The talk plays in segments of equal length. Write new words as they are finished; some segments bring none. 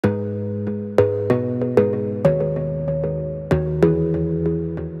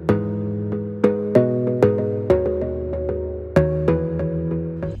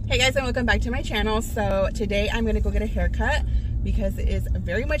guys, and welcome back to my channel. So today I'm gonna go get a haircut because it is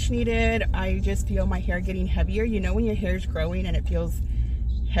very much needed. I just feel my hair getting heavier. You know when your hair is growing and it feels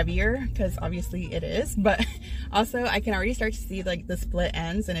heavier, because obviously it is, but also I can already start to see like the split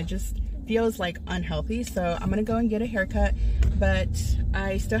ends and it just feels like unhealthy. So I'm gonna go and get a haircut, but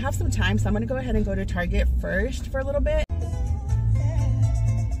I still have some time, so I'm gonna go ahead and go to Target first for a little bit.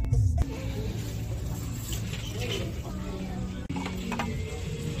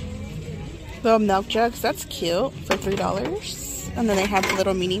 Little milk jugs, that's cute, for $3. And then they have the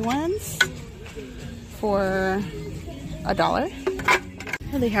little mini ones for $1.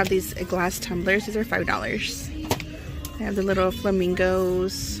 And they have these glass tumblers, these are $5. They have the little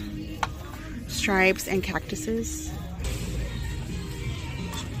flamingos, stripes, and cactuses.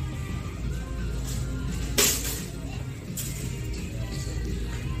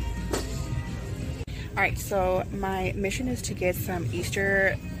 Alright, so my mission is to get some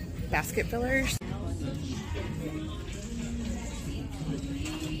Easter basket fillers.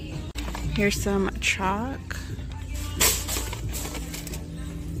 Here's some chalk.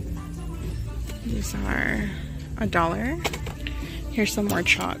 These are $1. Here's some more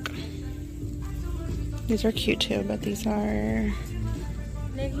chalk. These are cute too, but these are...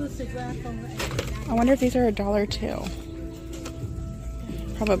 I wonder if these are $1 too.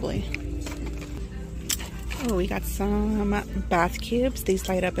 Probably. Oh, we got some bath cubes. These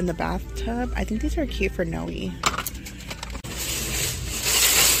light up in the bathtub. I think these are cute for Noe.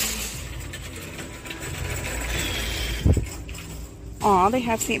 Aw, they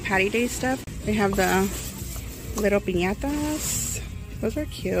have St. Patty Day stuff. They have the little piñatas. Those are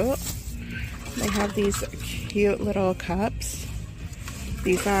cute. They have these cute little cups.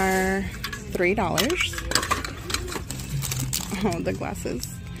 These are $3. Oh, the glasses.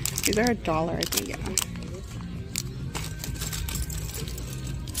 These are $1, I think, yeah.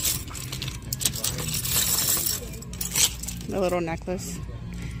 The little necklace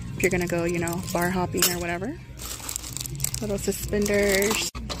if you're gonna go, you know, bar hopping or whatever. Little suspenders.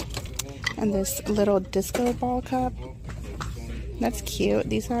 And this little disco ball cup. That's cute.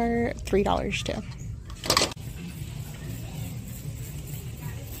 These are $3 too.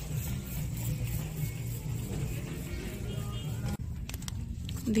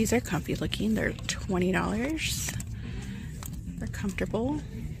 These are comfy looking. They're $20. They're comfortable.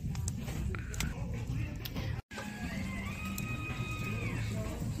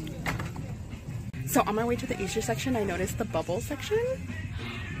 So on my way to the Easter section, I noticed the bubble section.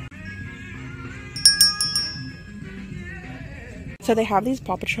 So they have these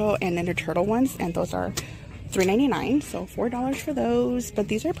Paw Patrol and Ninja Turtle ones, and those are $3.99, so $4 for those. But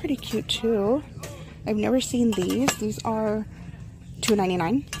these are pretty cute too. I've never seen these. These are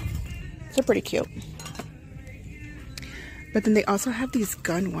 $2.99. They're pretty cute. But then they also have these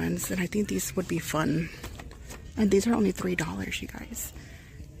gun ones, and I think these would be fun. And these are only $3, you guys.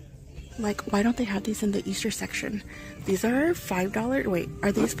 Like, why don't they have these in the Easter section? These are $5. Wait,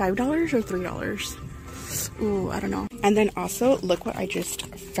 are these $5 or $3? Ooh, I don't know. And then also, look what I just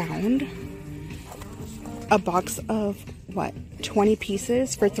found. A box of, what, 20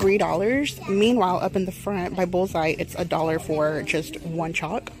 pieces for $3. Meanwhile, up in the front by Bullseye, it's $1 for just one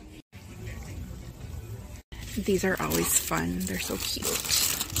chalk. These are always fun. They're so cute.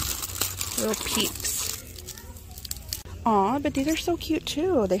 Little peeps. Aw, but these are so cute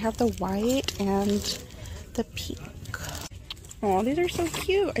too. They have the white and the pink. Aw, these are so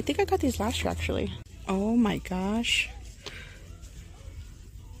cute. I think I got these last year actually. Oh my gosh.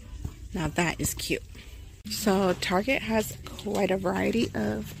 Now that is cute. So Target has quite a variety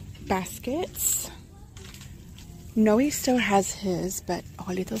of baskets. Noe still has his, but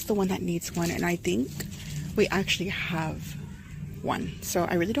Jolito's the one that needs one, and I think we actually have one. So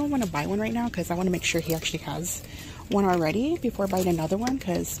I really don't want to buy one right now because I want to make sure he actually has one already before buying another one,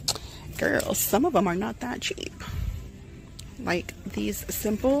 because girl, some of them are not that cheap. Like these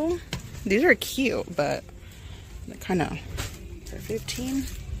simple, these are cute, but they're kind of, they're 15.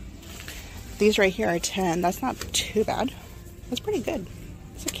 These right here are 10. That's not too bad. That's pretty good.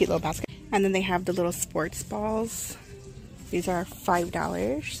 It's a cute little basket. And then they have the little sports balls. These are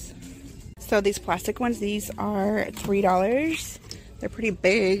 $5. So these plastic ones, these are $3. They're pretty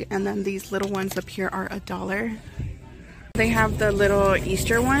big. And then these little ones up here are $1. They have the little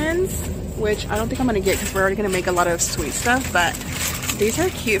Easter ones, which I don't think I'm going to get because we're already going to make a lot of sweet stuff, but these are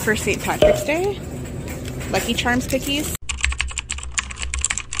cute for St. Patrick's Day. Lucky Charms cookies.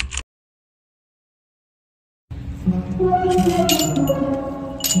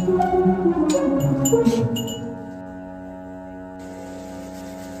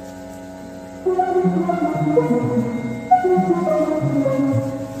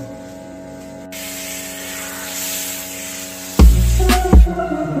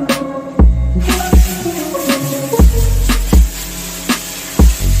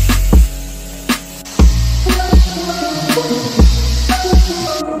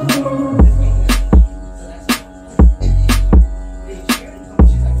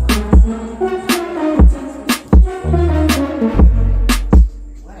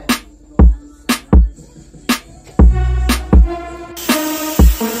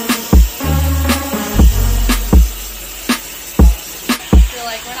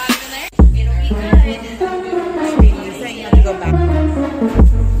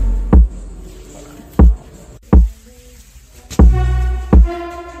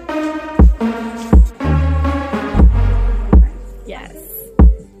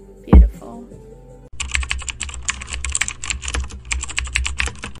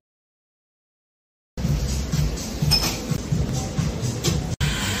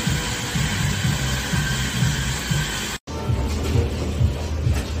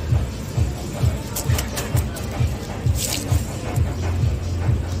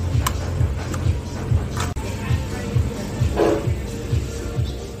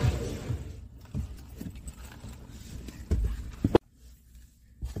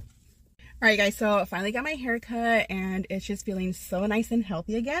 All right, guys, so I finally got my hair cut and it's just feeling so nice and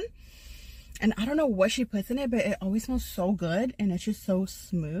healthy again. And I don't know what she puts in it, but it always smells so good and it's just so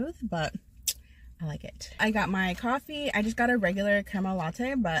smooth, but I like it. I got my coffee. I just got a regular caramel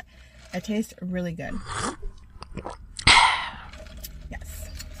latte, but it tastes really good. Yes.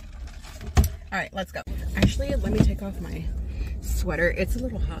 All right, let's go. Actually, let me take off my sweater. It's a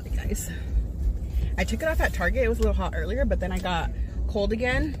little hot, guys. I took it off at Target. It was a little hot earlier, but then I got cold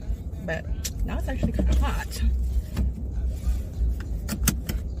again. But now it's actually kind of hot.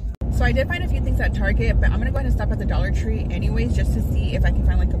 So I did find a few things at Target, but I'm gonna go ahead and stop at the Dollar Tree anyways, just to see if I can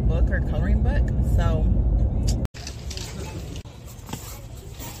find like a book or a coloring book. So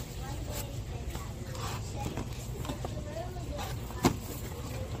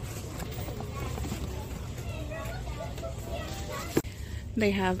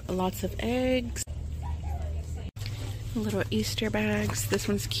they have lots of eggs, little Easter bags. This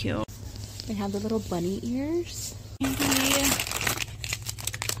one's cute. They have the little bunny ears. Candy.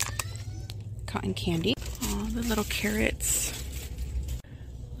 Cotton candy. Oh, the little carrots.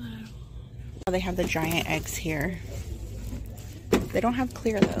 Oh, they have the giant eggs here. They don't have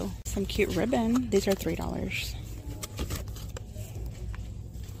clear though. Some cute ribbon. These are $3.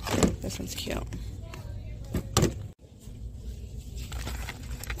 This one's cute.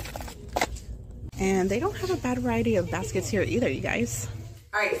 And they don't have a bad variety of baskets here either, you guys.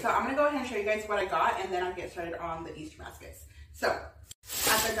 All right, so I'm gonna go ahead and show you guys what I got and then I'll get started on the Easter baskets. So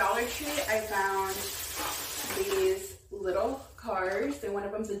at the Dollar Tree, I found these little cars. And one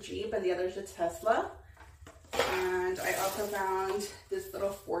of them's a Jeep and the other's a Tesla. And I also found this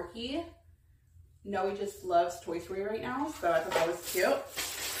little Forky. Noe just loves Toy Story right now, so I thought that was cute.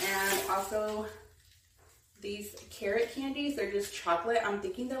 And also these carrot candies. They're just chocolate. I'm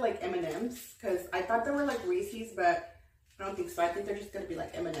thinking they're like M&Ms because I thought they were like Reese's, but I don't think so. I think they're just gonna be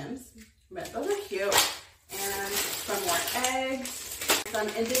like M&Ms. But those are cute. And some more eggs, some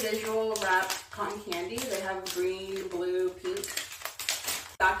individual wrapped cotton candy. They have green, blue, pink.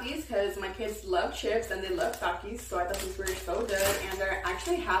 Takis, because my kids love chips and they love Takis, so I thought these were so good. And they're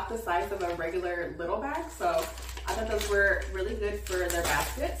actually half the size of a regular little bag, so I thought those were really good for their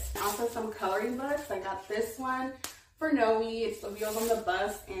baskets. Also some coloring books. I got this one for Noe. It's the Wheels on the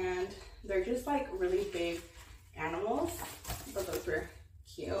Bus, and they're just like really big animals. But those were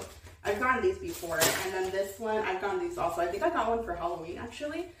cute. I've gotten these before, and then this one, I've gotten these also. I think I got one for Halloween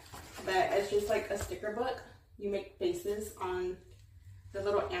actually, but it's just like a sticker book. You make faces on the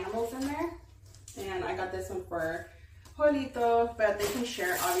little animals in there, and I got this one for Jolito, but they can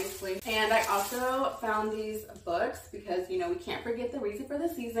share obviously. And I also found these books because, you know, we can't forget the reason for the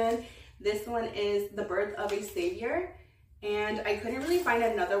season. This one is The Birth of a Savior, and I couldn't really find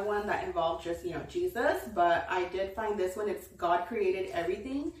another one that involved just, you know, Jesus, but I did find this one. It's God Created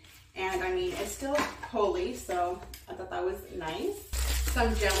Everything, and I mean, it's still holy, so I thought that was nice.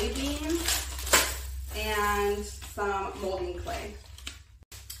 Some jelly beans and some molding clay.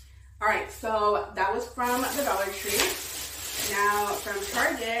 All right, so that was from the Dollar Tree. Now from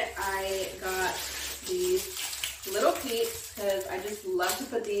Target, I got these little peeps because I just love to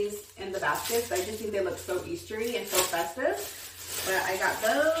put these in the baskets. I just think they look so Eastery and so festive. But I got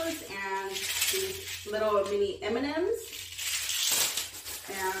those and these little mini M&Ms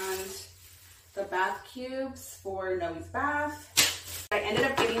and the bath cubes for Noe's bath. I ended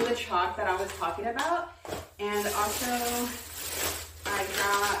up getting the chalk that I was talking about, and also I I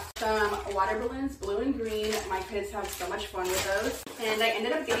got some water balloons, blue and green. My kids have so much fun with those. And I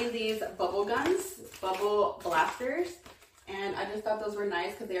ended up getting these bubble guns, bubble blasters. And I just thought those were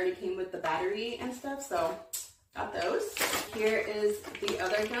nice because they already came with the battery and stuff. So got those. Here is the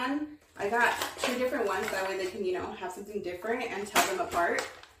other gun. I got 2 different ones. That way they can, you know, have something different and tell them apart.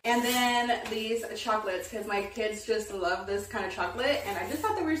 And then these chocolates, because my kids just love this kind of chocolate, and I just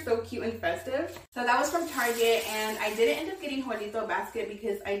thought they were so cute and festive. So that was from Target, and I didn't end up getting Juanito a basket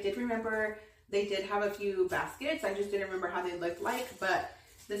because I did remember they did have a few baskets. I just didn't remember how they looked like, but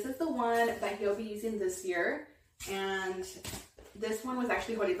this is the one that he'll be using this year. And this one was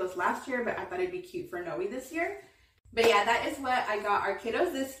actually Juanito's last year, but I thought it'd be cute for Noe this year. But yeah, that is what I got our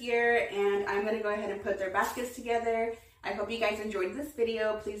kiddos this year, and I'm gonna go ahead and put their baskets together. I hope you guys enjoyed this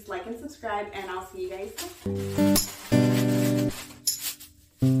video. Please like and subscribe, and I'll see you guys next time.